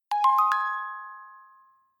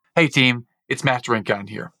Hey team, it's Matt Drinkon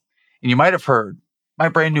here. And you might have heard, my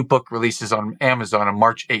brand new book releases on Amazon on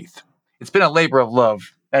March 8th. It's been a labor of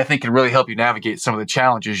love that I think can really help you navigate some of the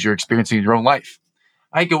challenges you're experiencing in your own life.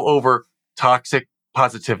 I go over toxic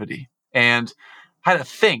positivity and how to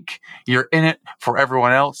think you're in it for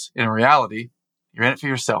everyone else. In reality, you're in it for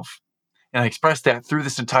yourself. And I express that through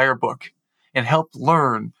this entire book and help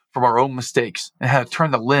learn from our own mistakes and how to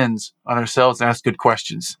turn the lens on ourselves and ask good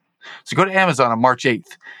questions. So go to Amazon on March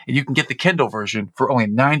 8th and you can get the Kindle version for only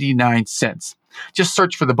 99 cents. Just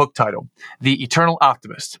search for the book title, The Eternal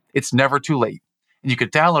Optimist. It's never too late. And you can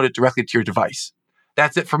download it directly to your device.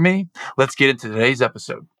 That's it for me. Let's get into today's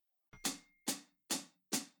episode.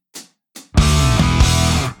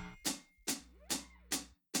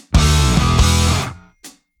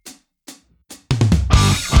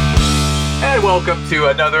 And welcome to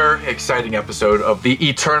another exciting episode of the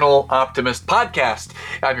Eternal Optimist podcast.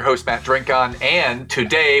 I'm your host, Matt Drinkon, and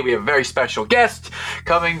today we have a very special guest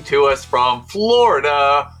coming to us from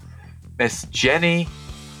Florida, Miss Jenny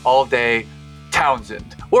All-Day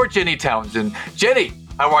Townsend, or Jenny Townsend. Jenny,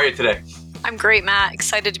 how are you today? I'm great, Matt.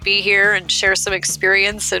 Excited to be here and share some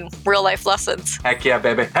experience and real life lessons. Heck yeah,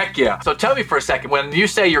 baby. Heck yeah. So tell me for a second, when you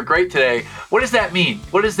say you're great today, what does that mean?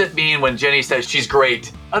 What does that mean when Jenny says she's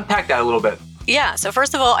great? Unpack that a little bit. Yeah, so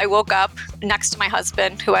first of all, I woke up next to my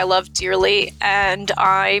husband, who I love dearly, and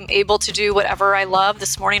I'm able to do whatever I love.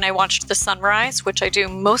 This morning, I watched the sunrise, which I do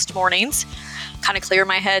most mornings. Kind of clear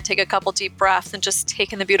my head, take a couple deep breaths, and just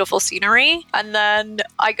take in the beautiful scenery. And then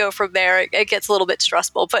I go from there. It gets a little bit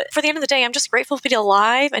stressful. But for the end of the day, I'm just grateful to be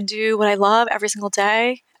alive and do what I love every single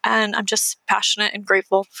day. And I'm just passionate and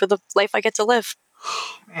grateful for the life I get to live.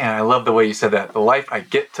 Man, I love the way you said that. The life I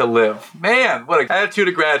get to live. Man, what an attitude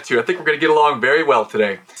of gratitude. I think we're going to get along very well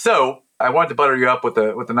today. So I wanted to butter you up with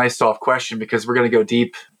a nice soft question because we're going to go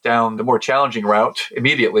deep down the more challenging route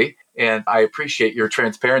immediately. And I appreciate your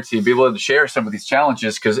transparency and be willing to share some of these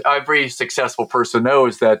challenges because every successful person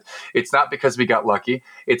knows that it's not because we got lucky.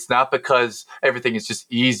 It's not because everything is just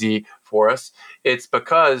easy for us. It's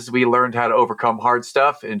because we learned how to overcome hard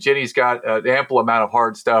stuff. And Jenny's got an ample amount of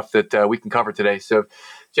hard stuff that we can cover today. So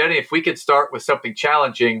Jenny, if we could start with something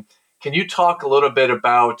challenging, can you talk a little bit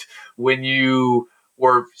about when you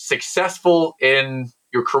were successful in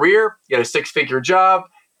your career, you had a six-figure job,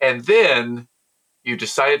 and then you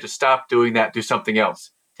decided to stop doing that, do something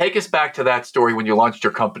else. Take us back to that story when you launched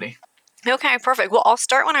your company. Okay, perfect. Well, I'll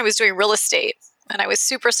start when I was doing real estate, and I was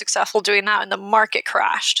super successful doing that, and the market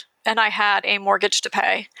crashed, and I had a mortgage to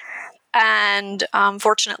pay. And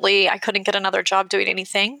fortunately, I couldn't get another job doing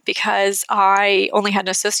anything because I only had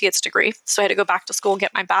an associate's degree. So I had to go back to school and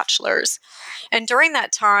get my bachelor's. And during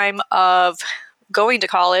that time of going to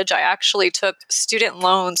college, I actually took student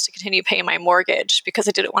loans to continue paying my mortgage because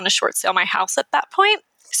I didn't want to short sale my house at that point.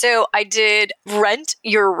 So I did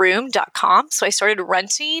rentyourroom.com. So I started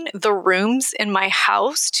renting the rooms in my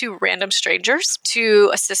house to random strangers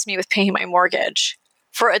to assist me with paying my mortgage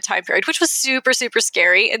for a time period, which was super, super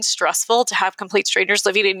scary and stressful to have complete strangers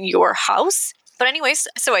living in your house. But anyways,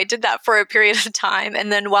 so I did that for a period of time.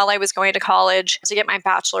 And then while I was going to college to get my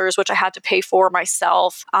bachelor's, which I had to pay for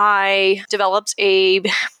myself, I developed a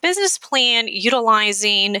business plan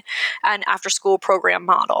utilizing an after-school program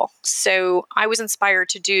model. So I was inspired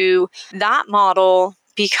to do that model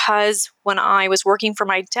because when I was working for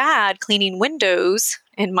my dad cleaning windows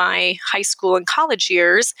in my high school and college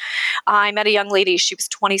years, I met a young lady. She was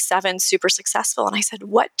 27, super successful. And I said,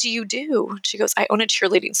 "What do you do?" She goes, "I own a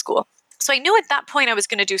cheerleading school." So I knew at that point I was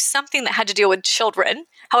going to do something that had to deal with children.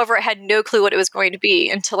 However, I had no clue what it was going to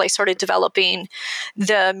be until I started developing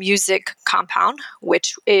the music compound,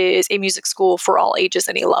 which is a music school for all ages,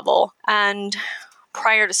 any level. And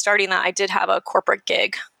prior to starting that, I did have a corporate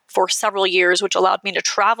gig for several years, which allowed me to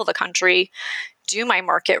travel the country, do my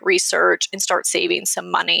market research, and start saving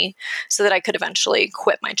some money so that I could eventually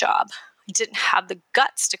quit my job. I didn't have the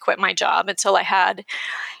guts to quit my job until I had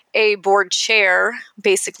a board chair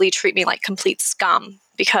basically treat me like complete scum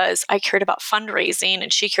because I cared about fundraising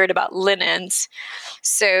and she cared about linens.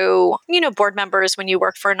 So, board members, when you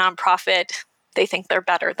work for a nonprofit, they think they're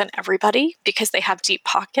better than everybody because they have deep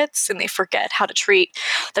pockets and they forget how to treat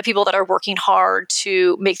the people that are working hard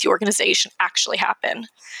to make the organization actually happen.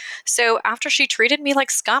 So after she treated me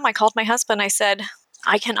like scum, I called my husband. I said,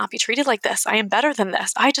 "I cannot be treated like this. I am better than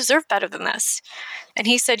this. I deserve better than this." And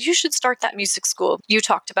he said, "You should start that music school you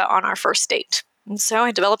talked about on our first date." And so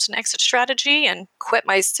I developed an exit strategy and quit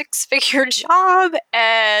my six-figure job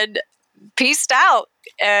and peaced out.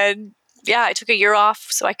 And yeah, I took a year off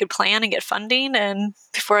so I could plan and get funding and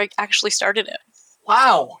before I actually started it.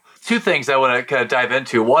 Wow. Two things I want to kind of dive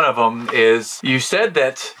into. One of them is you said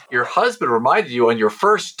that your husband reminded you on your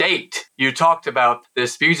first date, you talked about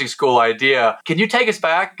this music school idea. Can you take us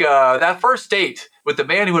back? That first date with the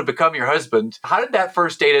man who would become your husband, how did that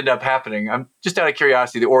first date end up happening? I'm just out of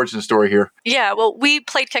curiosity, the origin story here. Yeah, well, we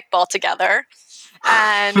played kickball together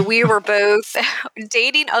and we were both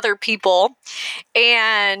dating other people.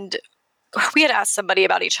 And we had asked somebody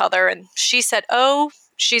about each other, and she said, "Oh,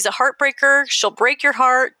 she's a heartbreaker. She'll break your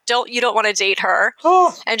heart. You don't want to date her."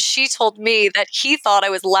 Oh. And she told me that he thought I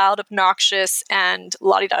was loud, obnoxious, and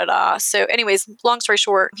la-di-da-da. So anyways, long story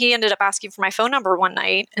short, he ended up asking for my phone number one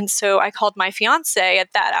night. And so I called my fiance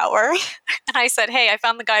at that hour and I said, "Hey, I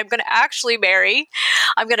found the guy I'm going to actually marry.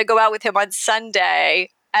 I'm going to go out with him on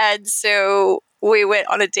Sunday." And so we went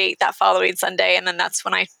on a date that following Sunday. And then that's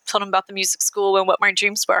when I told him about the music school and what my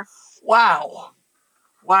dreams were. Wow.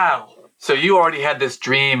 So you already had this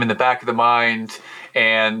dream in the back of the mind,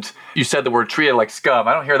 and you said the word treated like scum.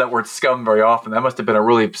 I don't hear that word scum very often. That must have been a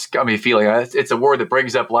really scummy feeling. It's a word that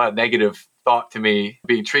brings up a lot of negative thought to me,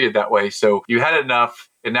 being treated that way. So you had enough,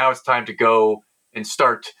 and now it's time to go and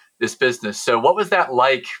start this business. So what was that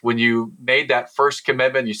like when you made that first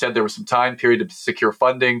commitment? You said there was some time period to secure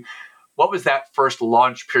funding. What was that first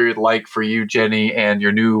launch period like for you, Jenny, and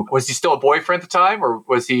your was he still a boyfriend at the time, or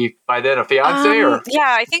was he by then a fiance?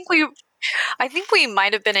 Yeah, I think we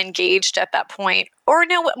might have been engaged at that point. Or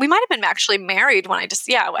no, we might have been actually married when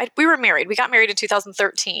we were married. We got married in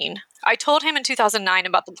 2013. I told him in 2009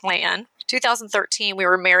 about the plan. 2013, we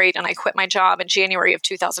were married, and I quit my job in January of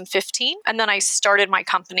 2015. And then I started my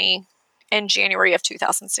company in January of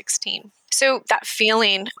 2016. So that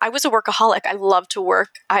feeling, I was a workaholic. I love to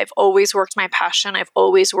work. I've always worked my passion. I've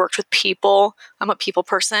always worked with people. I'm a people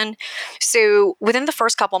person. So within the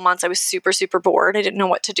first couple months, I was super, super bored. I didn't know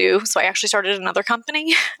what to do. So I actually started another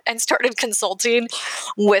company and started consulting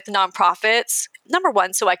with nonprofits. Number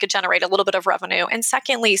one, so I could generate a little bit of revenue. And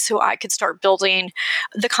secondly, so I could start building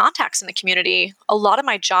the contacts in the community. A lot of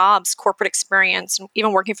my jobs, corporate experience, and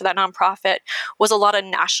even working for that nonprofit was a lot of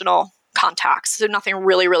national contacts, so nothing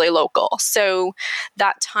really, really local. So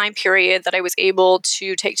that time period that I was able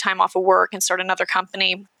to take time off of work and start another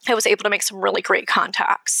company, I was able to make some really great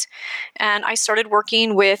contacts. And I started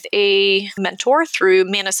working with a mentor through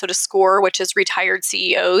Minnesota SCORE, which is retired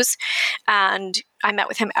CEOs. And I met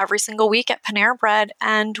with him every single week at Panera Bread,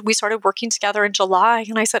 and we started working together in July.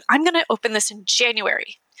 And I said, "I'm going to open this in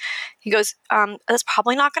January." He goes, "That's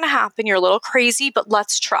probably not going to happen. You're a little crazy, but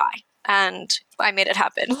let's try." And I made it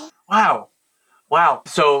happen. Wow.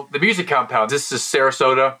 So the music compound, this is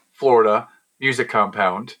Sarasota, Florida, music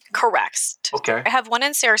compound. Correct. Okay. I have one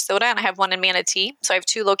in Sarasota and I have one in Manatee. So I have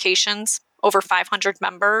two locations, over 500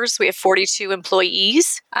 members. We have 42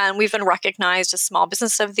 employees, and we've been recognized as Small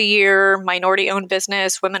Business of the Year, Minority-Owned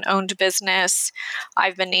Business, Women-Owned Business.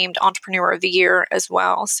 I've been named Entrepreneur of the Year as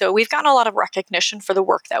well. So we've gotten a lot of recognition for the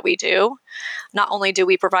work that we do. Not only do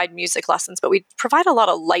we provide music lessons, but we provide a lot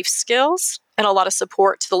of life skills and a lot of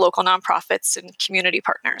support to the local nonprofits and community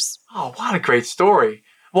partners. Oh, what a great story.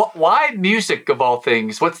 Well, why music of all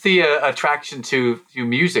things? What's the attraction to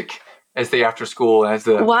music as the after school, as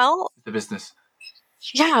the business?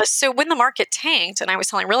 Yeah. So when the market tanked and I was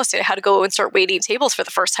selling real estate, I had to go and start waiting tables for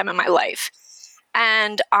the first time in my life.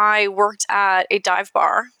 And I worked at a dive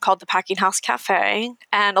bar called the Packing House Cafe,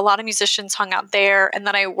 and a lot of musicians hung out there. And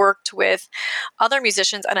then I worked with other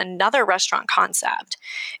musicians at another restaurant concept.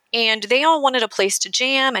 And they all wanted a place to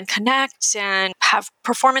jam and connect and have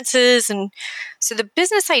performances. And so the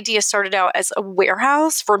business idea started out as a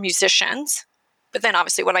warehouse for musicians. But then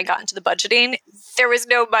obviously when I got into the budgeting, there was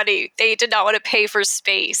no money. They did not want to pay for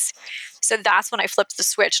space. So that's when I flipped the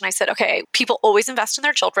switch and I said, okay, people always invest in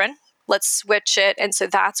their children. Let's switch it. And so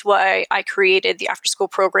that's why I created the after school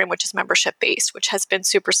program, which is membership based, which has been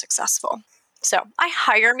super successful. So I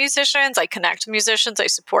hire musicians, I connect musicians, I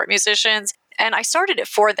support musicians, and I started it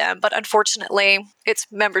for them. But unfortunately, it's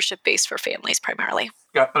membership based for families primarily.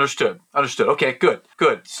 Yeah, understood. Okay,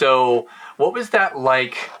 good. So what was that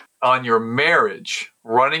like on your marriage,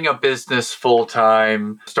 running a business full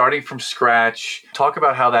time, starting from scratch? Talk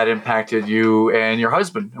about how that impacted you and your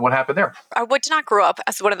husband and what happened there. I did not grow up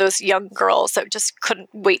as one of those young girls that just couldn't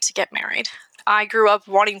wait to get married. I grew up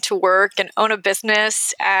wanting to work and own a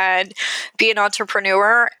business and be an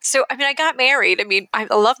entrepreneur. So, I got married. I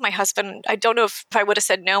love my husband. I don't know if I would have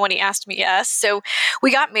said no when he asked me yes. So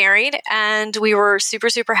we got married and we were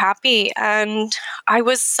super, super happy. And I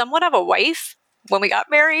was somewhat of a wife when we got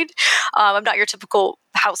married. I'm not your typical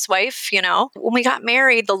housewife, When we got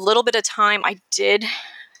married, the little bit of time I did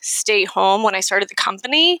stay home when I started the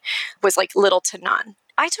company was like little to none.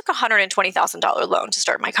 I took a $120,000 loan to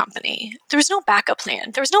start my company. There was no backup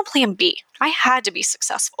plan. There was no plan B. I had to be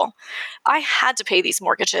successful. I had to pay these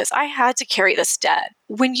mortgages. I had to carry this debt.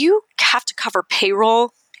 When you have to cover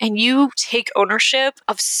payroll and you take ownership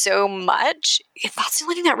of so much, that's the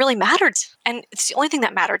only thing that really mattered. And it's the only thing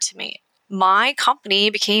that mattered to me. My company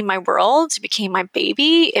became my world, it became my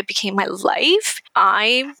baby, it became my life.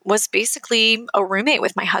 I was basically a roommate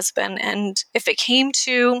with my husband. And if it came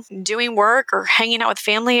to doing work or hanging out with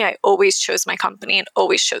family, I always chose my company and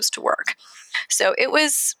always chose to work. So it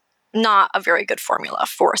was not a very good formula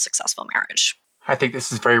for a successful marriage. I think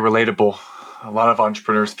this is very relatable. A lot of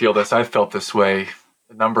entrepreneurs feel this. I've felt this way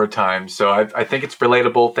a number of times. So I think it's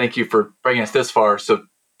relatable. Thank you for bringing us this far. So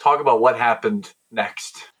talk about what happened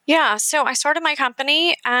next. Yeah, so I started my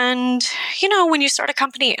company, and when you start a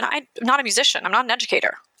company, and I'm not a musician, I'm not an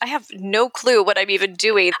educator. I have no clue what I'm even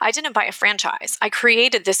doing. I didn't buy a franchise. I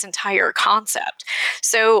created this entire concept.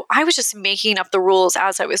 So I was just making up the rules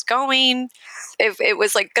as I was going. If it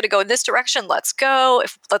was like going to go in this direction, let's go.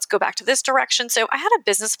 Let's go back to this direction. So I had a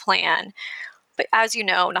business plan. But as you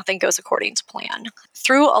know, nothing goes according to plan.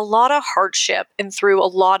 Through a lot of hardship and through a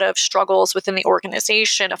lot of struggles within the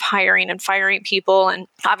organization of hiring and firing people and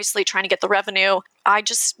obviously trying to get the revenue, I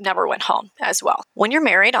just never went home as well. When you're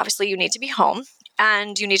married, obviously you need to be home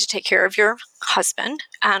and you need to take care of your husband.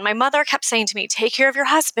 And my mother kept saying to me, take care of your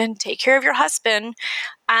husband, take care of your husband.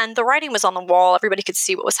 And the writing was on the wall. Everybody could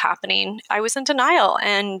see what was happening. I was in denial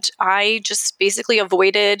and I just basically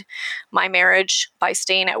avoided my marriage by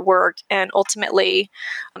staying at work. And ultimately,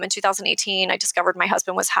 in 2018, I discovered my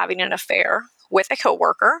husband was having an affair with a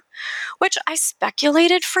coworker, which I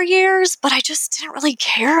speculated for years, but I just didn't really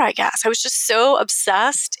care, I guess. I was just so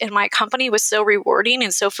obsessed and my company was so rewarding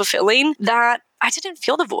and so fulfilling that I didn't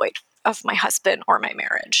feel the void of my husband or my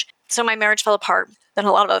marriage. So my marriage fell apart. Then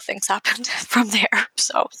a lot of other things happened from there.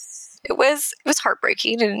 So it was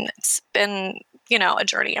heartbreaking, and it's been, a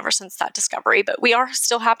journey ever since that discovery. But we are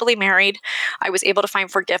still happily married. I was able to find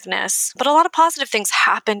forgiveness, but a lot of positive things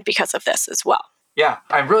happened because of this as well. Yeah,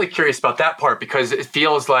 I'm really curious about that part because it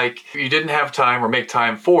feels like you didn't have time or make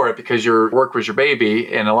time for it because your work was your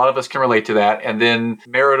baby. And a lot of us can relate to that. And then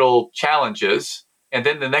marital challenges. And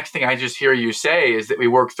then the next thing I just hear you say is that we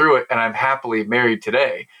work through it and I'm happily married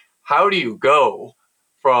today. How do you go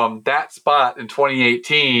from that spot in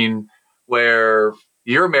 2018 where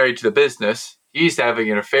you're married to the business, he's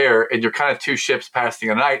having an affair, and you're kind of two ships passing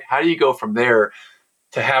the night? How do you go from there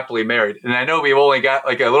to happily married? And I know we've only got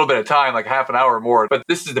like a little bit of time, like half an hour or more, but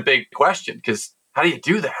this is the big question because how do you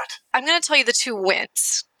do that? I'm going to tell you the two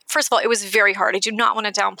wins. First of all, it was very hard. I do not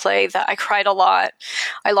want to downplay that. I cried a lot.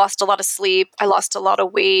 I lost a lot of sleep. I lost a lot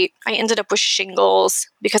of weight. I ended up with shingles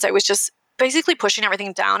because I was just basically pushing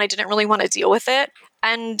everything down. I didn't really want to deal with it.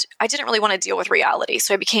 And I didn't really want to deal with reality.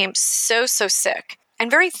 So I became so sick and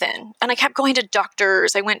very thin. And I kept going to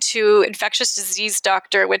doctors. I went to infectious disease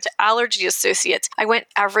doctor, went to allergy associates. I went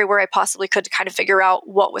everywhere I possibly could to kind of figure out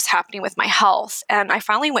what was happening with my health. And I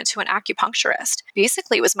finally went to an acupuncturist.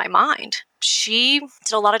 Basically, it was my mind. She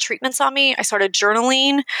did a lot of treatments on me. I started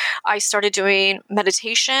journaling. I started doing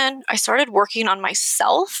meditation. I started working on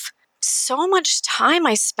myself. So much time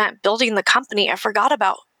I spent building the company, I forgot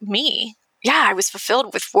about me. Yeah, I was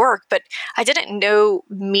fulfilled with work, but I didn't know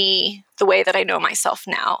me the way that I know myself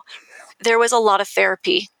now. There was a lot of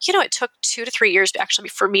therapy. It took 2 to 3 years actually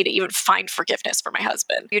for me to even find forgiveness for my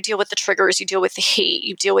husband. You deal with the triggers, you deal with the hate,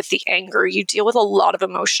 you deal with the anger, you deal with a lot of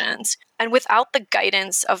emotions. And without the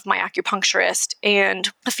guidance of my acupuncturist and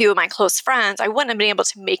a few of my close friends, I wouldn't have been able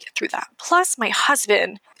to make it through that. Plus, my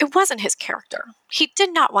husband, it wasn't his character. He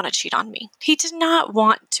did not want to cheat on me. He did not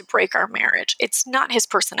want to break our marriage. It's not his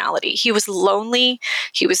personality. He was lonely.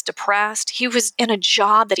 He was depressed. He was in a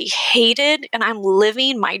job that he hated, and I'm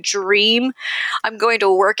living my dream. I'm going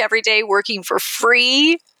to work every day working for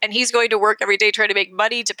free, and he's going to work every day trying to make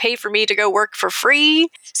money to pay for me to go work for free.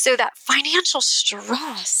 So that financial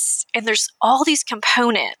stress, and there's all these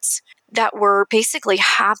components that were basically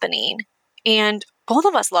happening, and both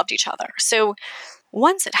of us loved each other. So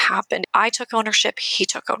once it happened, I took ownership, he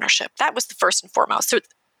took ownership. That was the first and foremost. So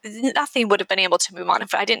nothing would have been able to move on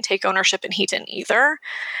if I didn't take ownership and he didn't either.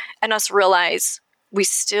 And us realize we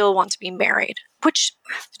still want to be married, which,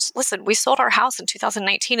 listen, we sold our house in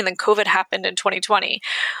 2019 and then COVID happened in 2020.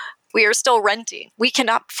 We are still renting. We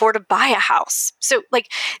cannot afford to buy a house. So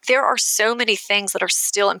there are so many things that are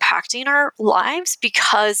still impacting our lives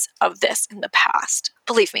because of this in the past.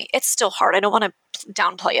 Believe me, it's still hard. I don't want to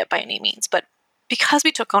downplay it by any means, but because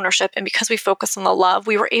we took ownership and because we focused on the love,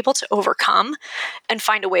 we were able to overcome and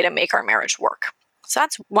find a way to make our marriage work. So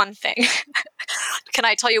that's one thing. Can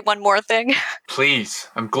I tell you one more thing? Please.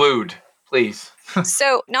 I'm glued. Please.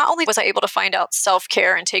 So not only was I able to find out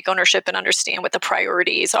self-care and take ownership and understand what the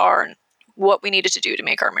priorities are and what we needed to do to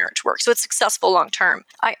make our marriage work, so it's successful long term,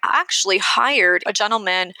 I actually hired a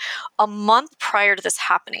gentleman a month prior to this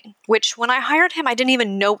happening, which when I hired him, I didn't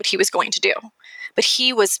even know what he was going to do. But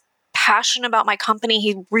he was passionate about my company.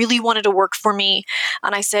 He really wanted to work for me.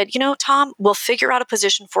 And I said, Tom, we'll figure out a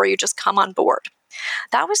position for you. Just come on board.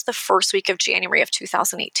 That was the first week of January of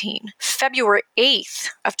 2018. February 8th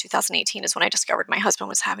of 2018 is when I discovered my husband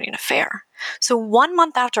was having an affair. So 1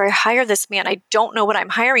 month after I hired this man, I don't know what I'm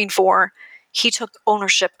hiring for, he took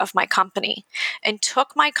ownership of my company and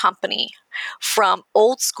took my company from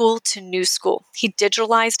old school to new school. He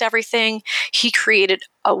digitalized everything. He created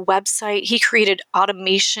a website. He created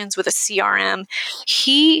automations with a CRM.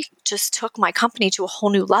 He just took my company to a whole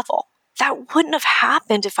new level. That wouldn't have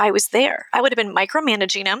happened if I was there. I would have been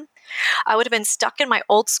micromanaging him. I would have been stuck in my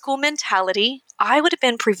old school mentality. I would have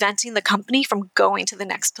been preventing the company from going to the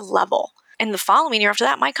next level. And the following year after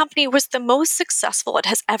that, my company was the most successful it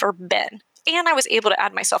has ever been. And I was able to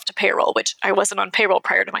add myself to payroll, which I wasn't on payroll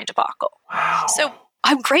prior to my debacle. Wow. So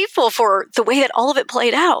I'm grateful for the way that all of it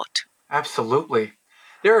played out. Absolutely.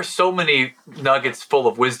 There are so many nuggets full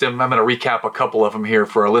of wisdom. I'm going to recap a couple of them here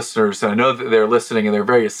for our listeners. And I know that they're listening and they're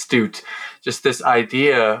very astute. Just this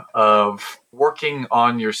idea of working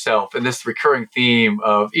on yourself and this recurring theme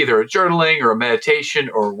of either a journaling or a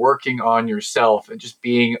meditation or working on yourself and just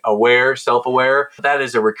being aware, self-aware. That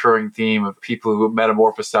is a recurring theme of people who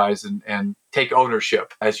metamorphosize and take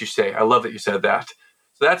ownership, as you say. I love that you said that.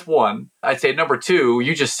 So that's one. I'd say number two,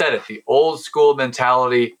 you just said it, the old school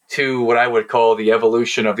mentality to what I would call the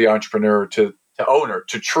evolution of the entrepreneur to owner,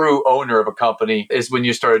 to true owner of a company is when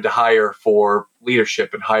you started to hire for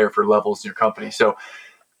leadership and hire for levels in your company. So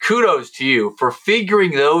kudos to you for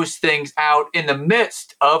figuring those things out in the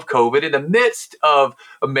midst of COVID, in the midst of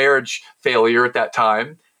a marriage failure at that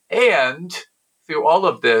time. And through all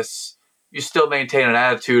of this, you still maintain an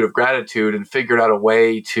attitude of gratitude and figured out a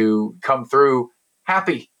way to come through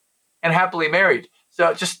happy and happily married.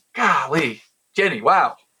 So just golly, Jenny,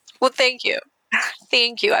 wow. Well, thank you.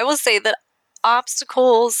 Thank you. I will say that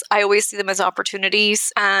obstacles, I always see them as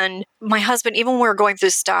opportunities. And my husband, even when we were going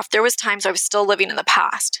through stuff, there was times I was still living in the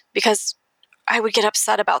past because I would get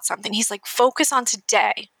upset about something. He's like, focus on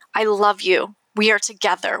today. I love you. We are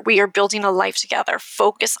together. We are building a life together.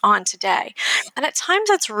 Focus on today. And at times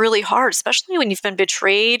that's really hard, especially when you've been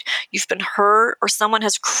betrayed, you've been hurt, or someone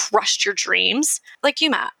has crushed your dreams. Like you,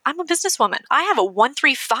 Matt, I'm a businesswoman. I have a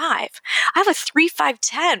 1-3-5. I have a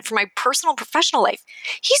 3-5-10 for my personal and professional life.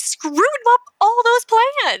 He screwed up all those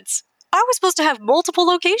plans. I was supposed to have multiple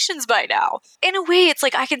locations by now. In a way, it's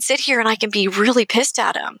like I can sit here and I can be really pissed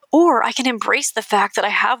at him, or I can embrace the fact that I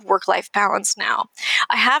have work-life balance now.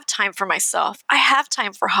 I have time for myself. I have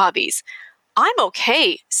time for hobbies. I'm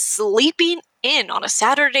okay sleeping in on a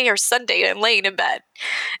Saturday or Sunday and laying in bed.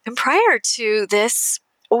 And prior to this,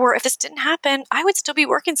 or if this didn't happen, I would still be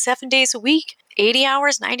working 7 days a week, 80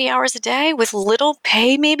 hours, 90 hours a day with little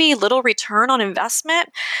pay, maybe little return on investment,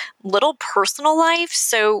 little personal life.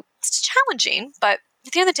 So it's challenging, but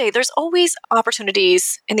at the end of the day, there's always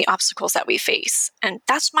opportunities in the obstacles that we face. And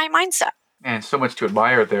that's my mindset. Man, so much to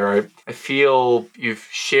admire there. I feel you've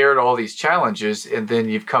shared all these challenges and then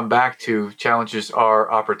you've come back to challenges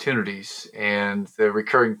are opportunities, and the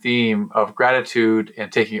recurring theme of gratitude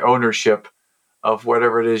and taking ownership of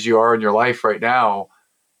whatever it is you are in your life right now.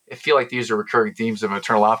 I feel like these are recurring themes of an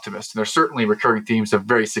eternal optimist. And they're certainly recurring themes of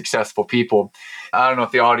very successful people. I don't know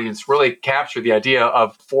if the audience really captured the idea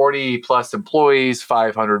of 40 plus employees,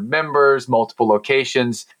 500 members, multiple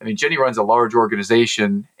locations. I mean, Jenny runs a large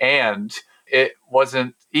organization and it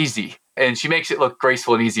wasn't easy. And she makes it look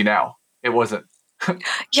graceful and easy now. It wasn't.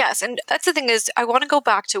 Yes. And that's the thing is, I want to go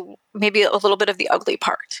back to maybe a little bit of the ugly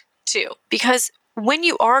part too, because when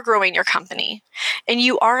you are growing your company and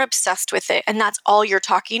you are obsessed with it and that's all you're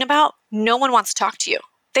talking about, no one wants to talk to you.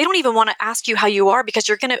 They don't even want to ask you how you are because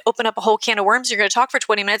you're going to open up a whole can of worms. You're going to talk for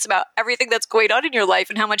 20 minutes about everything that's going on in your life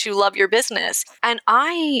and how much you love your business. And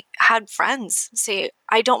I had friends say,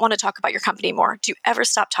 I don't want to talk about your company anymore. Do you ever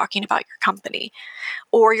stop talking about your company?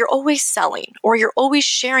 Or you're always selling, or you're always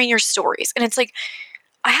sharing your stories. And it's like,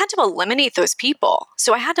 I had to eliminate those people.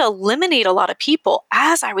 So I had to eliminate a lot of people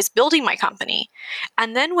as I was building my company.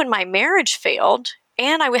 And then when my marriage failed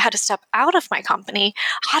and I had to step out of my company,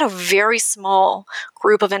 I had a very small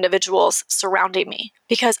group of individuals surrounding me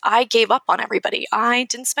because I gave up on everybody. I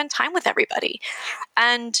didn't spend time with everybody.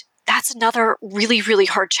 And that's another really, really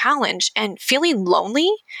hard challenge. And feeling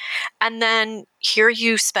lonely. And then here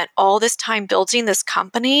you spent all this time building this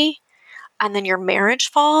company, and then your marriage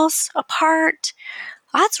falls apart.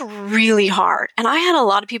 That's really hard. And I had a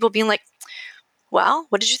lot of people being like, well,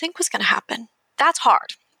 what did you think was going to happen? That's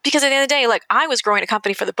hard. Because at the end of the day, like, I was growing a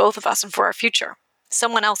company for the both of us and for our future.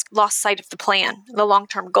 Someone else lost sight of the plan, the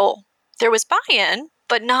long-term goal. There was buy-in,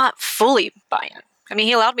 but not fully buy-in. I mean,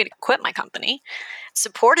 he allowed me to quit my company,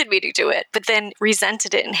 supported me to do it, but then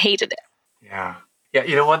resented it and hated it. Yeah.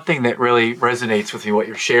 Yeah. One thing that really resonates with me, what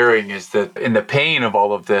you're sharing, is that in the pain of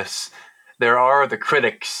all of this, there are the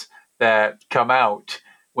critics that come out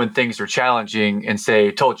when things are challenging and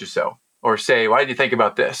say, told you so, or say, why did you think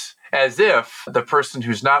about this? As if the person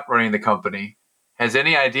who's not running the company has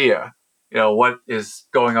any idea, what is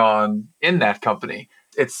going on in that company.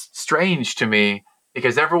 It's strange to me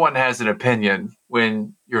because everyone has an opinion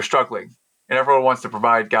when you're struggling, and everyone wants to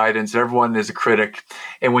provide guidance, and everyone is a critic.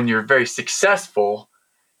 And when you're very successful,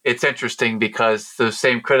 it's interesting because those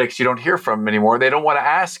same critics you don't hear from anymore. They don't want to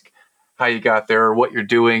ask how you got there or what you're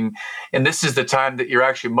doing. And this is the time that you're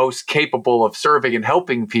actually most capable of serving and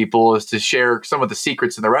helping people, is to share some of the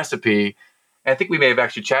secrets in the recipe. And I think we may have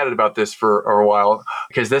actually chatted about this for a while,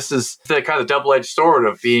 because this is the kind of double-edged sword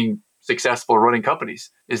of being successful running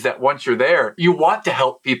companies, is that once you're there, you want to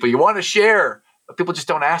help people, you want to share, but people just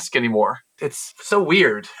don't ask anymore. It's so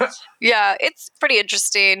weird. Yeah, it's pretty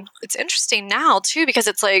interesting. It's interesting now too, because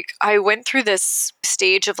it's like I went through this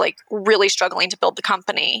stage of like really struggling to build the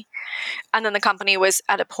company. And then the company was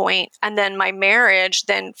at a point, and then my marriage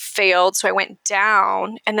then failed. So I went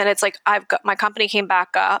down, and then it's like my company came back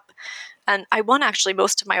up, and I won actually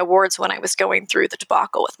most of my awards when I was going through the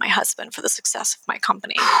debacle with my husband for the success of my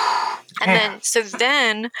company. And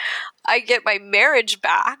then I get my marriage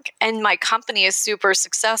back, and my company is super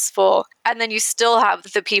successful. And then you still have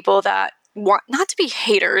the people that want not to be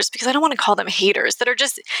haters, because I don't want to call them haters, that are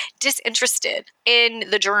just disinterested in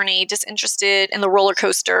the journey, disinterested in the roller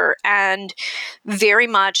coaster, and very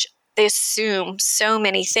much they assume so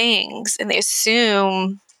many things, and they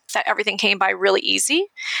assume that everything came by really easy,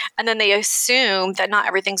 and then they assume that not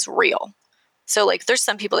everything's real. So like there's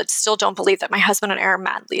some people that still don't believe that my husband and I are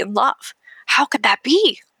madly in love. How could that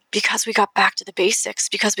be? Because we got back to the basics,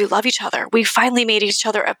 because we love each other. We finally made each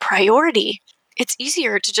other a priority. It's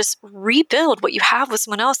easier to just rebuild what you have with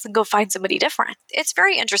someone else than go find somebody different. It's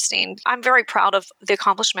very interesting. I'm very proud of the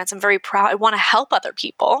accomplishments. I'm very proud. I want to help other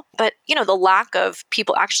people. But, the lack of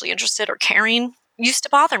people actually interested or caring used to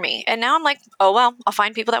bother me. And now I'm like, oh, well, I'll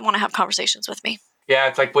find people that want to have conversations with me. Yeah,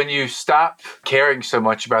 it's like when you stop caring so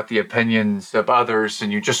much about the opinions of others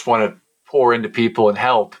and you just want to pour into people and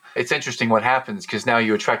help, it's interesting what happens, because now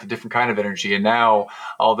you attract a different kind of energy. And now,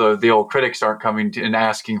 although the old critics aren't coming and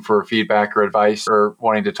asking for feedback or advice or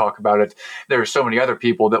wanting to talk about it, there are so many other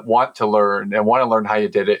people that want to learn and want to learn how you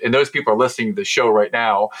did it. And those people are listening to the show right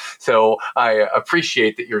now. So I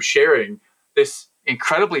appreciate that you're sharing this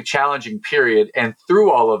incredibly challenging period. And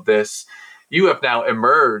through all of this, you have now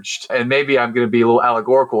emerged, and maybe I'm going to be a little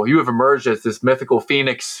allegorical, you have emerged as this mythical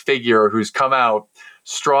phoenix figure who's come out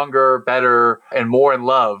stronger, better, and more in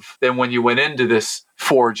love than when you went into this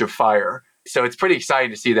forge of fire. So it's pretty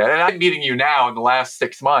exciting to see that. And I'm meeting you now in the last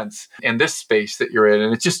 6 months in this space that you're in,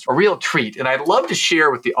 and it's just a real treat. And I'd love to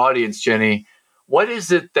share with the audience, Jenny, what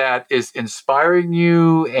is it that is inspiring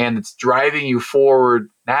you and it's driving you forward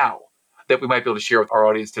now that we might be able to share with our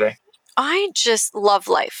audience today? I just love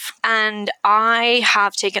life, and I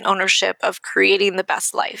have taken ownership of creating the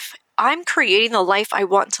best life. I'm creating the life I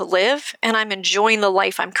want to live, and I'm enjoying the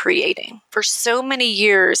life I'm creating. For so many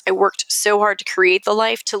years, I worked so hard to create the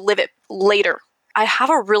life to live it later. I have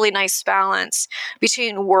a really nice balance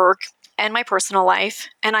between work and my personal life,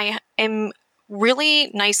 and I am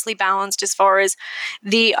really nicely balanced as far as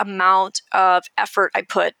the amount of effort I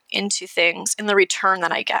put into things and the return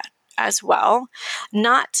that I get as well.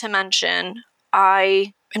 Not to mention,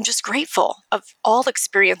 I am just grateful of all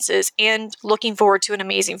experiences and looking forward to an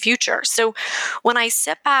amazing future. So when I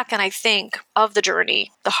sit back and I think of the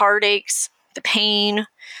journey, the heartaches, the pain,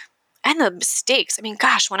 and the mistakes, I mean,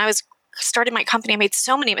 gosh, when I was starting my company, I made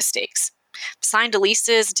so many mistakes. Signed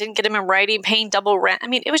leases, didn't get them in writing, paying double rent. I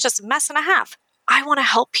mean, it was just a mess and a half. I want to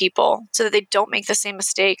help people so that they don't make the same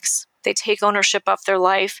mistakes. They take ownership of their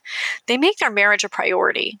life. They make their marriage a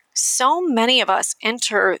priority. So many of us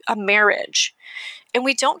enter a marriage And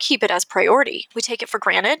we don't keep it as priority. We take it for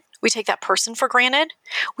granted. We take that person for granted.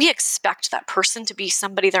 We expect that person to be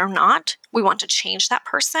somebody they're not. We want to change that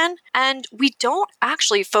person. And we don't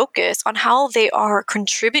actually focus on how they are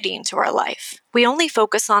contributing to our life. We only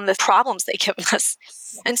focus on the problems they give us.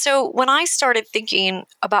 And so when I started thinking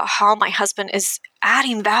about how my husband is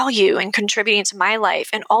adding value and contributing to my life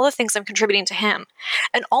and all the things I'm contributing to him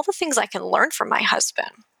and all the things I can learn from my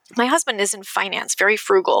husband is in finance, very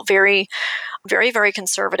frugal, very, very, very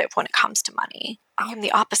conservative when it comes to money. I'm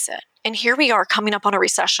the opposite. And here we are coming up on a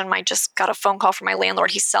recession. I just got a phone call from my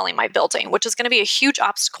landlord. He's selling my building, which is going to be a huge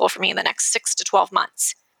obstacle for me in the next 6 to 12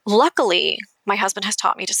 months. Luckily, my husband has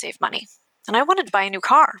taught me to save money. And I wanted to buy a new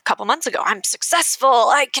car a couple months ago. I'm successful.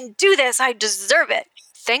 I can do this. I deserve it.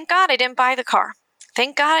 Thank God I didn't buy the car.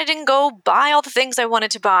 Thank God I didn't go buy all the things I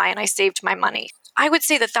wanted to buy and I saved my money. I would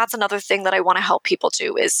say that that's another thing that I want to help people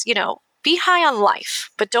do is, be high on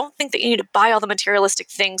life, but don't think that you need to buy all the materialistic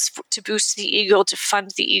things to boost the ego, to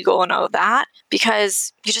fund the ego and all that,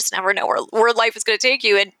 because you just never know where life is going to take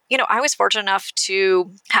you. And, I was fortunate enough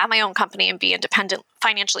to have my own company and be independent,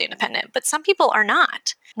 financially independent, but some people are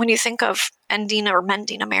not. When you think of ending or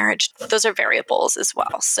mending a marriage, those are variables as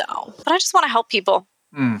well. But I just want to help people.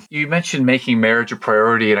 You mentioned making marriage a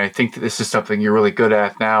priority, and I think that this is something you're really good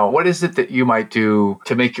at now. What is it that you might do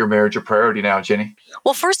to make your marriage a priority now, Jenny?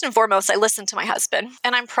 Well, first and foremost, I listen to my husband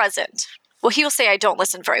and I'm present. Well, he will say I don't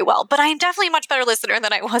listen very well, but I'm definitely a much better listener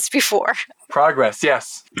than I was before. Progress,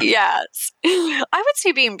 yes. Yes. I would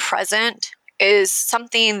say being present is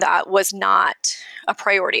something that was not a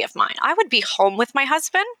priority of mine. I would be home with my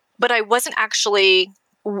husband, but I wasn't actually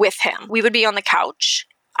with him. We would be on the couch.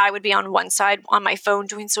 I would be on one side on my phone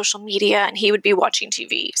doing social media and he would be watching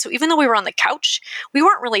TV. So even though we were on the couch, we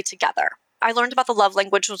weren't really together. I learned about the love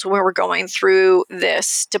languages when we were going through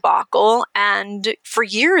this debacle. And for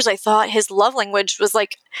years, I thought his love language was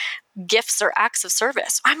like gifts or acts of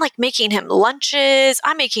service. I'm like making him lunches.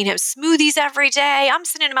 I'm making him smoothies every day. I'm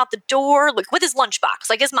sending him out the door like with his lunchbox,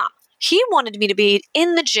 like his mom. He wanted me to be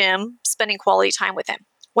in the gym, spending quality time with him.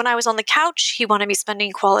 When I was on the couch, he wanted me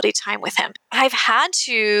spending quality time with him. I've had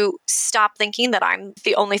to stop thinking that I'm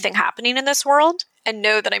the only thing happening in this world and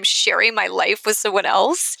know that I'm sharing my life with someone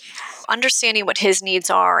else, understanding what his needs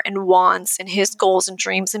are and wants and his goals and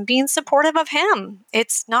dreams and being supportive of him.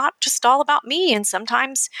 It's not just all about me. And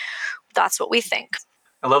sometimes that's what we think.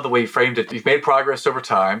 I love the way you framed it. You've made progress over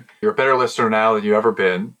time. You're a better listener now than you've ever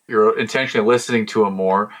been. You're intentionally listening to him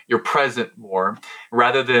more. You're present more.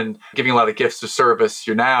 Rather than giving a lot of gifts of service,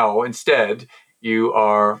 instead, you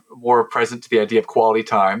are more present to the idea of quality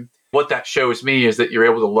time. What that shows me is that you're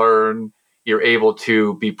able to learn. You're able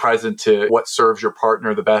to be present to what serves your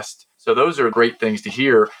partner the best. So those are great things to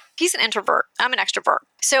hear. He's an introvert. I'm an extrovert.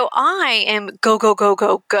 So I am go, go, go,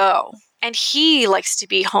 go, go. And he likes to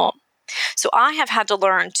be home. So I have had to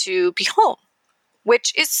learn to be home,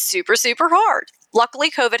 which is super, super hard.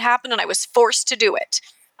 Luckily, COVID happened and I was forced to do it.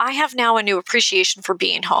 I have now a new appreciation for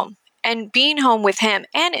being home and being home with him.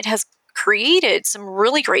 And it has created some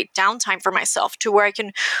really great downtime for myself to where I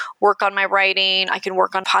can work on my writing. I can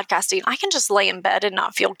work on podcasting. I can just lay in bed and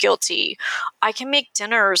not feel guilty. I can make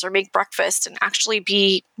dinners or make breakfast and actually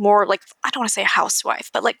be more like, I don't want to say a housewife,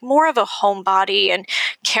 but like more of a homebody and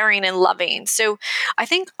caring and loving. So I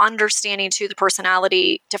think understanding too the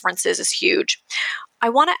personality differences is huge. I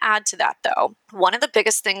want to add to that though. One of the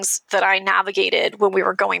biggest things that I navigated when we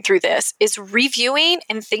were going through this is reviewing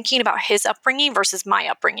and thinking about his upbringing versus my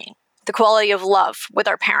upbringing. The quality of love with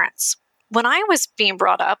our parents. When I was being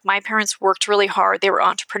brought up, my parents worked really hard. They were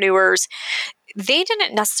entrepreneurs. They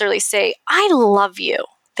didn't necessarily say, I love you.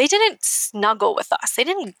 They didn't snuggle with us. They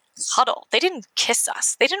didn't cuddle. They didn't kiss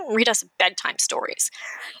us. They didn't read us bedtime stories.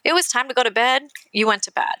 It was time to go to bed. You went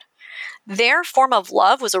to bed. Their form of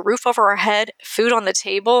love was a roof over our head, food on the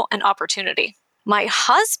table, and opportunity. My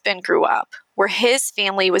husband grew up where his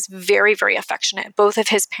family was very, very affectionate. Both of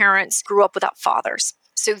his parents grew up without fathers.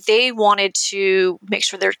 So they wanted to make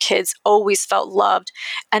sure their kids always felt loved.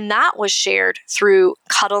 And that was shared through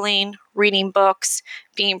cuddling, reading books,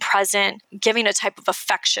 being present, giving a type of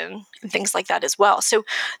affection and things like that as well. So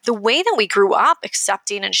the way that we grew up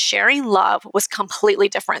accepting and sharing love was completely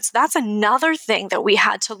different. So that's another thing that we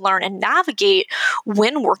had to learn and navigate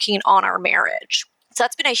when working on our marriage. So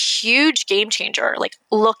that's been a huge game changer. Like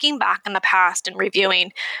looking back in the past and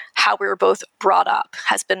reviewing how we were both brought up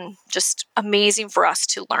has been just amazing for us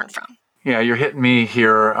to learn from. Yeah, you're hitting me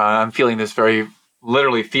here. I'm feeling this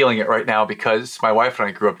literally feeling it right now because my wife and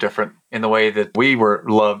I grew up different in the way that we were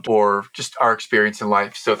loved or just our experience in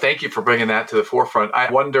life. So thank you for bringing that to the forefront. I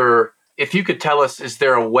wonder if you could tell us, is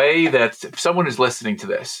there a way that if someone is listening to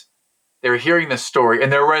this they're hearing this story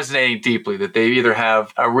and they're resonating deeply, that they either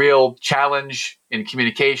have a real challenge in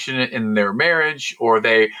communication in their marriage, or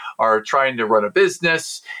they are trying to run a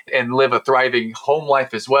business and live a thriving home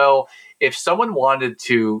life as well. If someone wanted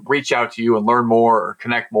to reach out to you and learn more or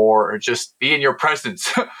connect more or just be in your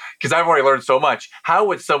presence, because I've already learned so much, how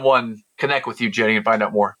would someone connect with you, Jenny, and find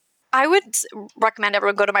out more? I would recommend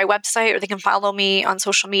everyone go to my website, or they can follow me on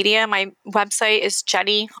social media. My website is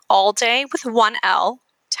Jenny Allday with one L,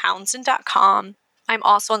 Townsend.com. I'm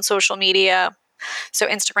also on social media. So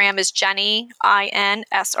Instagram is Jenny,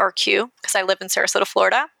 INSRQ, because I live in Sarasota,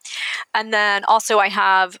 Florida. And then also I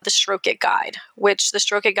have the Stroke It Guide, which the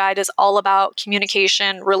Stroke It Guide is all about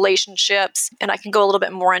communication, relationships, and I can go a little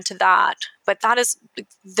bit more into that. But that is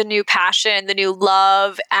the new passion, the new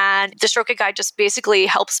love. And the Stroke It Guide just basically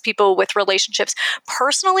helps people with relationships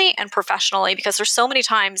personally and professionally, because there's so many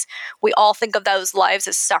times we all think of those lives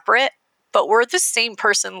as separate, but we're the same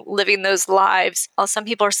person living those lives. Some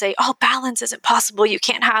people are saying, oh, balance isn't possible. You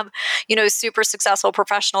can't have, super successful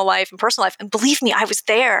professional life and personal life. And believe me, I was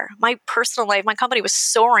there. My personal life, my company was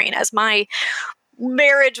soaring as my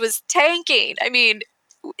marriage was tanking. I mean,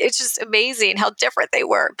 it's just amazing how different they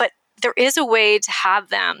were. But there is a way to have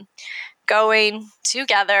them going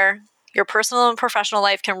together. Your personal and professional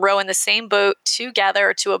life can row in the same boat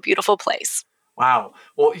together to a beautiful place. Wow.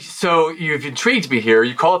 Well, so you've intrigued me here.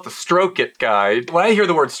 You call it the Stroke It Guide. When I hear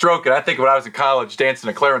the word stroke it, I think of when I was in college dancing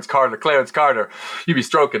to Clarence Carter, you'd be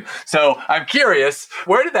stroking. So I'm curious,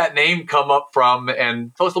 where did that name come up from?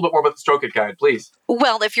 And tell us a little bit more about the Stroke It Guide, please.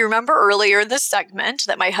 Well, if you remember earlier in this segment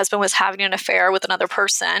that my husband was having an affair with another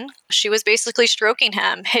person, she was basically stroking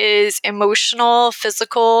him, his emotional,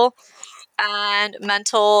 physical, and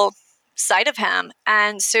mental side of him.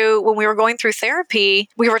 And so when we were going through therapy,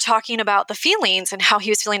 we were talking about the feelings and how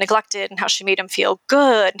he was feeling neglected and how she made him feel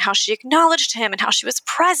good and how she acknowledged him and how she was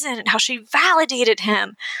present and how she validated him.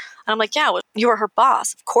 And I'm like, yeah, well, you were her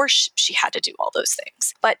boss. Of course she had to do all those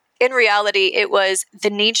things. But in reality, it was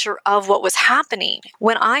the nature of what was happening.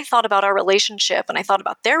 When I thought about our relationship and I thought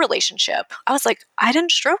about their relationship, I was like, I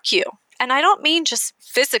didn't stroke you. And I don't mean just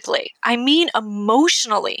physically, I mean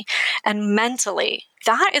emotionally and mentally.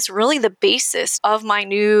 That is really the basis of my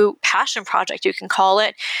new passion project, you can call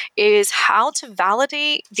it, is how to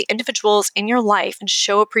validate the individuals in your life and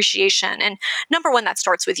show appreciation. And number one, that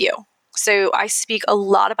starts with you. So I speak a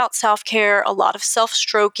lot about self-care, a lot of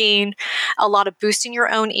self-stroking, a lot of boosting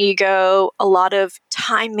your own ego, a lot of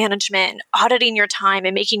time management, auditing your time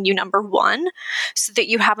and making you number one so that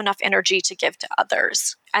you have enough energy to give to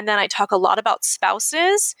others. And then I talk a lot about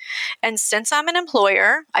spouses. And since I'm an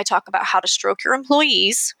employer, I talk about how to stroke your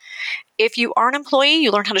employees. If you are an employee,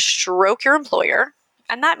 you learn how to stroke your employer.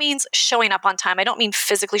 And that means showing up on time. I don't mean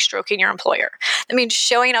physically stroking your employer. I mean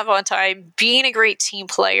showing up on time, being a great team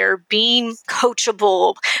player, being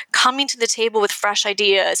coachable, coming to the table with fresh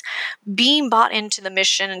ideas, being bought into the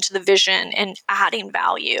mission, into the vision, and adding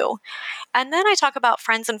value. And then I talk about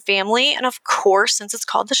friends and family. And of course, since it's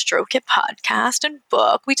called the Stroke It podcast and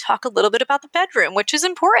book, we talk a little bit about the bedroom, which is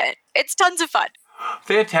important. It's tons of fun.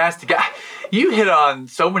 Fantastic. You hit on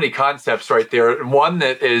so many concepts right there. And one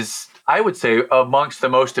that is, I would say, amongst the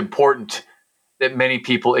most important that many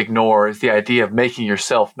people ignore is the idea of making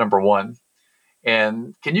yourself number one.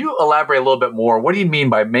 And can you elaborate a little bit more? What do you mean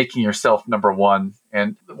by making yourself number one?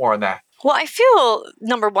 And more on that. Well, I feel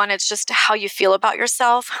number one, it's just how you feel about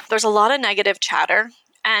yourself. There's a lot of negative chatter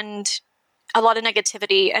and a lot of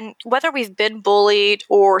negativity. And whether we've been bullied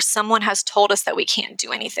or someone has told us that we can't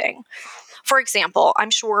do anything. For example, I'm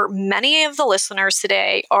sure many of the listeners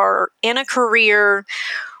today are in a career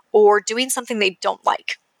or doing something they don't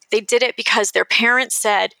like. They did it because their parents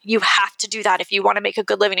said, you have to do that if you want to make a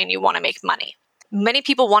good living and you want to make money. Many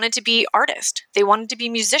people wanted to be artists. They wanted to be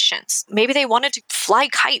musicians. Maybe they wanted to fly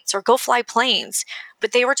kites or go fly planes,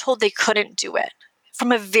 but they were told they couldn't do it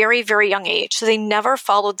from a very, very young age. So they never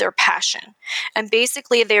followed their passion. And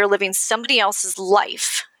basically, they are living somebody else's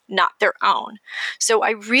life, not their own. So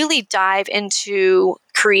I really dive into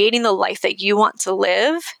creating the life that you want to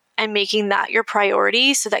live and making that your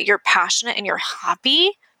priority so that you're passionate and you're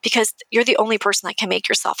happy, because you're the only person that can make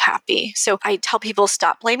yourself happy. So I tell people,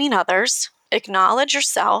 stop blaming others, acknowledge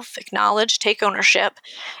yourself, take ownership,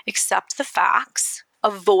 accept the facts,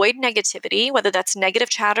 avoid negativity, whether that's negative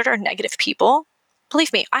chatter or negative people.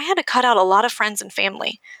 Believe me, I had to cut out a lot of friends and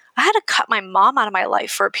family. I had to cut my mom out of my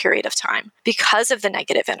life for a period of time because of the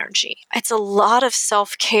negative energy. It's a lot of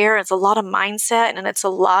self-care, it's a lot of mindset, and it's a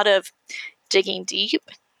lot of digging deep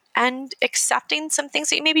and accepting some things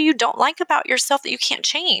that maybe you don't like about yourself that you can't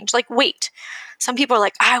change. Like weight. Some people are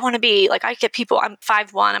like, I want to be like, I get people, I'm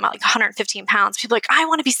 5'1", I'm at like 115 pounds. People are like, I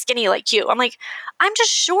want to be skinny like you. I'm like, I'm just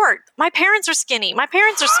short. My parents are skinny. My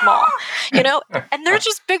parents are small, and they're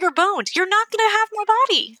just bigger boned. You're not going to have my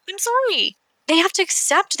body. I'm sorry. They have to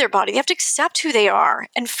accept their body. They have to accept who they are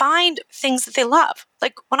and find things that they love.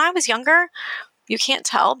 Like when I was younger, you can't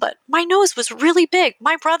tell, but my nose was really big.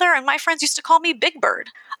 My brother and my friends used to call me Big Bird.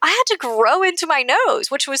 I had to grow into my nose,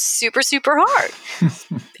 which was super, super hard.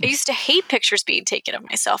 I used to hate pictures being taken of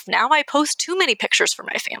myself. Now I post too many pictures for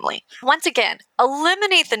my family. Once again,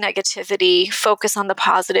 eliminate the negativity, focus on the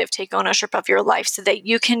positive, take ownership of your life so that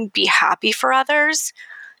you can be happy for others.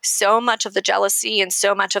 So much of the jealousy and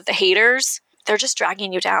so much of the haters, they're just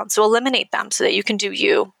dragging you down. So eliminate them so that you can do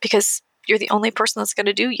you, because you're the only person that's going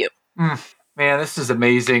to do you. Man, this is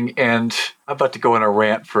amazing. And I'm about to go on a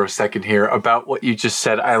rant for a second here about what you just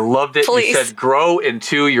said. I loved it. Please. You said grow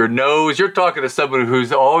into your nose. You're talking to someone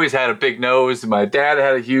who's always had a big nose. My dad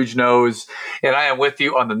had a huge nose, and I am with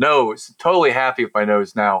you on the nose. Totally happy with my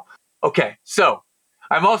nose now. Okay, so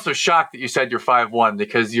I'm also shocked that you said you're 5'1",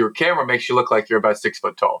 because your camera makes you look like you're about 6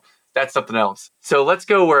 foot tall. That's something else. So let's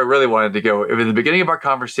go where I really wanted to go. In the beginning of our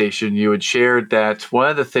conversation, you had shared that one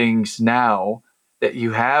of the things now that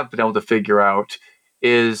you have been able to figure out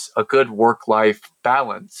is a good work-life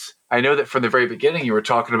balance. I know that from the very beginning, you were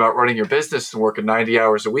talking about running your business and working 90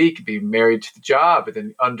 hours a week, being married to the job, and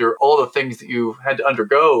then under all the things that you had to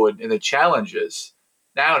undergo and the challenges.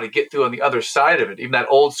 Now to get through on the other side of it, even that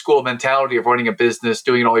old school mentality of running a business,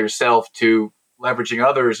 doing it all yourself, to leveraging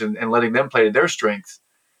others and letting them play to their strengths.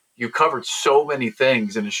 You covered so many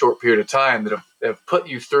things in a short period of time that have put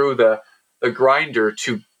you through the grinder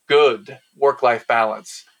to good work-life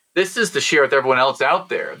balance. This is to share with everyone else out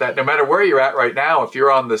there that no matter where you're at right now, if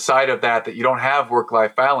you're on the side of that you don't have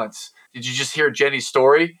work-life balance, did you just hear Jenny's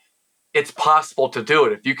story? It's possible to do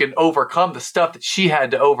it. If you can overcome the stuff that she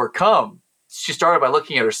had to overcome. She started by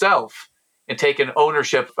looking at herself and taking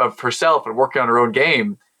ownership of herself and working on her own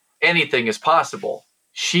game. Anything is possible.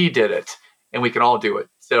 She did it, and we can all do it.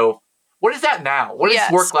 So what is that now? What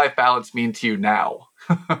does work-life balance mean to you now?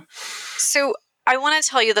 So I want to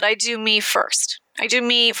tell you that I do me first. I do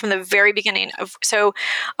me from the very beginning. So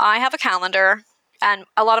I have a calendar, and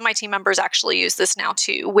a lot of my team members actually use this now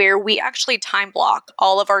too, where we actually time block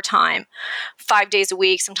all of our time 5 days a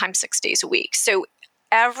week, sometimes 6 days a week. So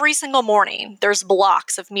every single morning, there's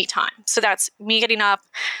blocks of me time. So that's me getting up,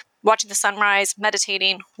 watching the sunrise,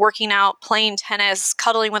 meditating, working out, playing tennis,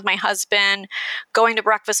 cuddling with my husband, going to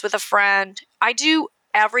breakfast with a friend. I do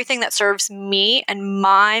everything that serves me and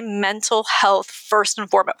my mental health first and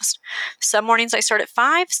foremost. Some mornings I start at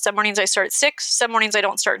 5, some mornings I start at 6, some mornings I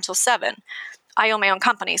don't start until 7. I own my own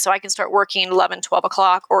company, so I can start working 11, 12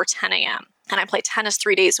 o'clock or 10 a.m. And I play tennis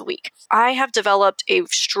 3 days a week. I have developed a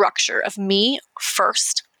structure of me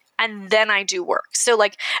first, and then I do work. So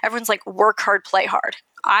like everyone's like, work hard, play hard.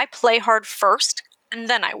 I play hard first, and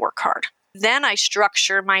then I work hard. Then I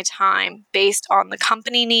structure my time based on the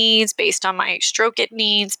company needs, based on my stroke it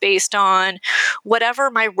needs, based on whatever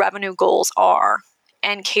my revenue goals are,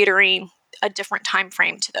 and catering a different time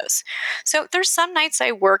frame to those. So there's some nights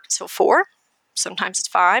I work till 4, sometimes it's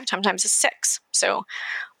 5, sometimes it's 6. So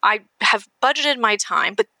I have budgeted my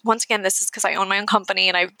time, but once again, this is because I own my own company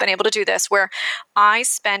and I've been able to do this, where I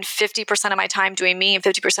spend 50% of my time doing me and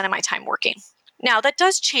 50% of my time working. Now, that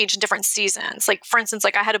does change in different seasons. Like, for instance,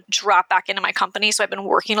 I had to drop back into my company, so I've been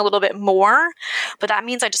working a little bit more, but that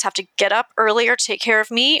means I just have to get up earlier to take care of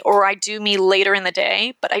me, or I do me later in the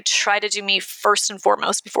day, but I try to do me first and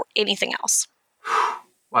foremost before anything else.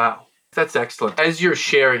 Wow, that's excellent. As you're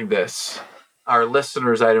sharing this, our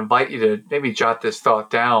listeners, I'd invite you to maybe jot this thought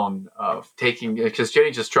down of taking, because Jenny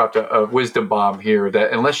just dropped a wisdom bomb here,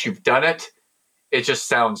 that unless you've done it, it just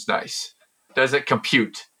sounds nice. Doesn't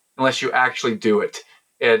compute unless you actually do it.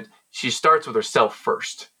 And she starts with herself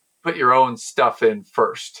first. Put your own stuff in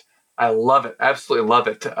first. I love it. Absolutely love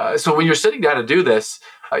it. So when you're sitting down to do this,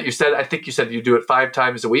 I think you said you do it 5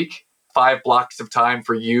 times a week, 5 blocks of time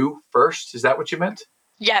for you first. Is that what you meant?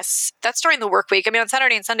 Yes, that's during the work week. I mean, on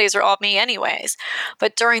Saturday and Sundays are all me anyways.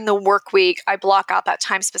 But during the work week, I block out that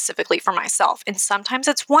time specifically for myself. And sometimes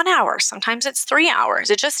it's 1 hour, sometimes it's 3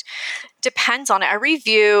 hours. It just depends on it. I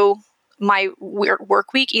review my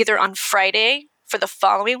work week either on Friday for the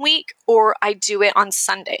following week, or I do it on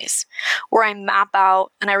Sundays, where I map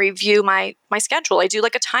out and I review my schedule. I do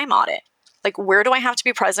like a time audit. Like, where do I have to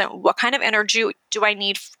be present? What kind of energy do I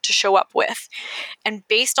need to show up with? And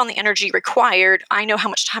based on the energy required, I know how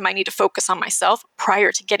much time I need to focus on myself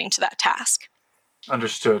prior to getting to that task.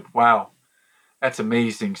 Understood. Wow. That's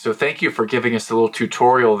amazing. So thank you for giving us a little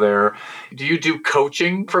tutorial there. Do you do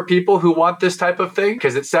coaching for people who want this type of thing?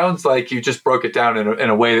 Because it sounds like you just broke it down in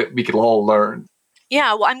a way that we could all learn.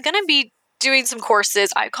 Yeah, well, I'm going to be doing some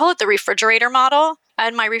courses. I call it the refrigerator model.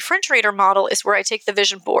 And my refrigerator model is where I take the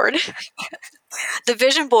vision board, the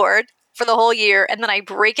vision board for the whole year, and then I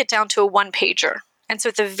break it down to a one-pager. And so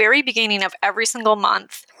at the very beginning of every single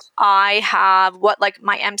month, I have what like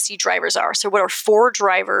my MC drivers are. So what are 4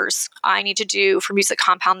 drivers I need to do for Music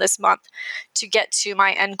Compound this month to get to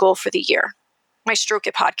my end goal for the year? My Stroke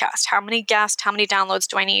It podcast. How many guests, how many downloads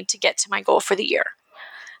do I need to get to my goal for the year?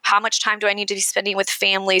 How much time do I need to be spending with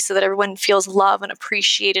family so that everyone feels loved and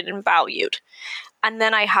appreciated and valued? And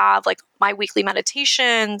then I have like my weekly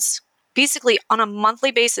meditations, basically on a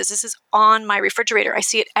monthly basis. This is on my refrigerator. I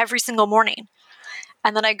see it every single morning.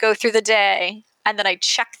 And then I go through the day and then I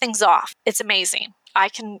check things off. It's amazing. I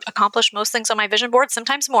can accomplish most things on my vision board,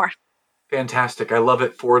 sometimes more. Fantastic. I love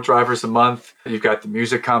it. 4 drivers a month. You've got the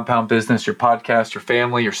Music Compound business, your podcast, your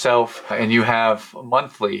family, yourself, and you have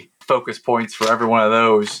monthly focus points for every one of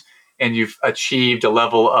those. And you've achieved a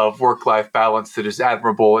level of work-life balance that is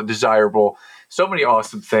admirable and desirable. So many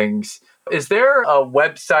awesome things. Is there a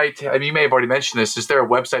website? I mean, you may have already mentioned this. Is there a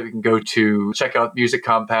website we can go to check out Music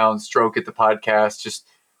Compound, Stroke It, the podcast? Just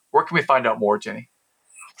where can we find out more, Jenny?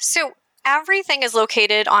 So everything is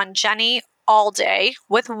located on Jenny Allday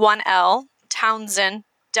with 1 L,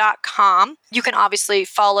 Townsend.com. You can obviously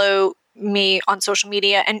follow me on social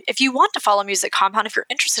media. And if you want to follow Music Compound, if you're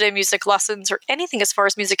interested in music lessons or anything as far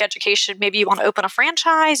as music education, maybe you want to open a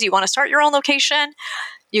franchise, you want to start your own location,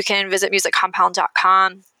 you can visit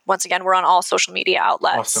musiccompound.com. Once again, we're on all social media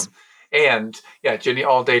outlets. Awesome. And yeah, Jenny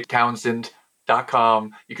Allday,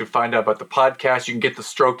 Townsend.com. You can find out about the podcast. You can get the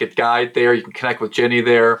Stroke It guide there. You can connect with Jenny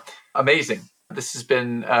there. Amazing. This has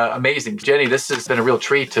been amazing. Jenny, this has been a real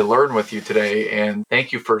treat to learn with you today. And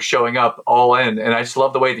thank you for showing up all in. And I just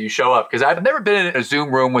love the way that you show up because I've never been in a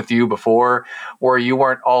Zoom room with you before where you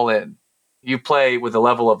weren't all in. You play with a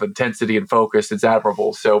level of intensity and focus that's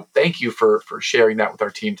admirable. So thank you for sharing that with our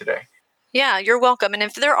team today. Yeah, you're welcome. And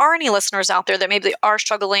if there are any listeners out there that maybe are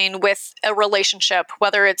struggling with a relationship,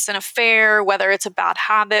 whether it's an affair, whether it's a bad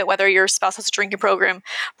habit, whether your spouse has a drinking problem,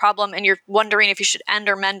 and you're wondering if you should end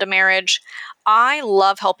or mend a marriage, I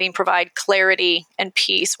love helping provide clarity and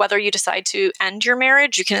peace. Whether you decide to end your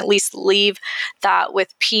marriage, you can at least leave that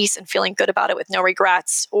with peace and feeling good about it with no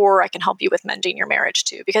regrets, or I can help you with mending your marriage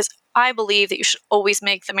too, because I believe that you should always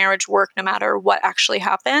make the marriage work no matter what actually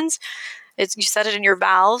happens. You said it in your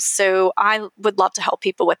vows, so I would love to help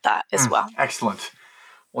people with that as well. Excellent.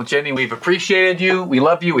 Well, Jenny, we've appreciated you. We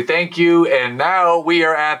love you. We thank you. And now we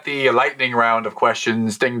are at the lightning round of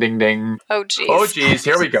questions. Ding, ding, ding. Oh, geez. Oh, geez.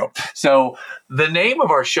 Here we go. So the name of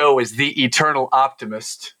our show is The Eternal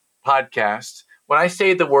Optimist Podcast. When I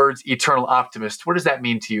say the words Eternal Optimist, what does that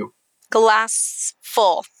mean to you? Glass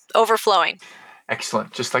full, overflowing.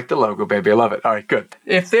 Excellent. Just like the logo, baby. I love it. All right, good.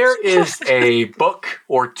 If there is a book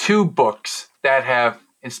or 2 books that have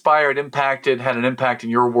inspired, impacted, had an impact in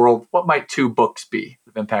your world, what might 2 books be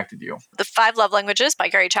that have impacted you? The 5 Love Languages by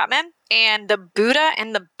Gary Chapman and The Buddha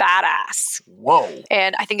and the Badass. Whoa.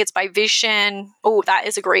 And I think it's by Vishen. Oh, that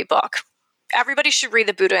is a great book. Everybody should read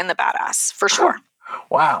The Buddha and the Badass for sure.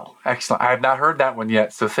 Wow. Excellent. I have not heard that one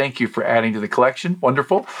yet. So thank you for adding to the collection.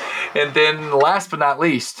 Wonderful. And then last but not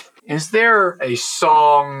least, is there a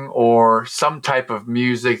song or some type of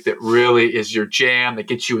music that really is your jam, that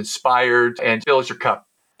gets you inspired and fills your cup?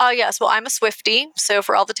 Yes. Well, I'm a Swiftie. So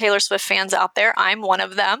for all the Taylor Swift fans out there, I'm one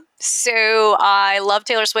of them. So I love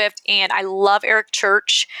Taylor Swift and I love Eric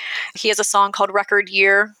Church. He has a song called Record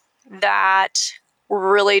Year that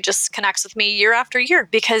really just connects with me year after year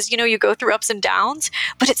because, you go through ups and downs,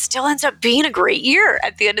 but it still ends up being a great year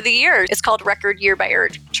at the end of the year. It's called Record Year by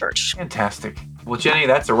Eric Church. Fantastic. Well, Jenny,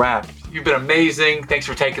 that's a wrap. You've been amazing. Thanks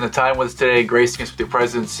for taking the time with us today, gracing us with your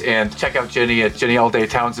presence. And check out Jenny at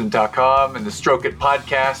JennyAllDayTownsend.com and the Stroke It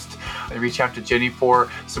podcast. And reach out to Jenny for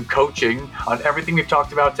some coaching on everything we've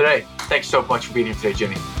talked about today. Thanks so much for being here today,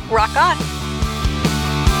 Jenny. Rock on.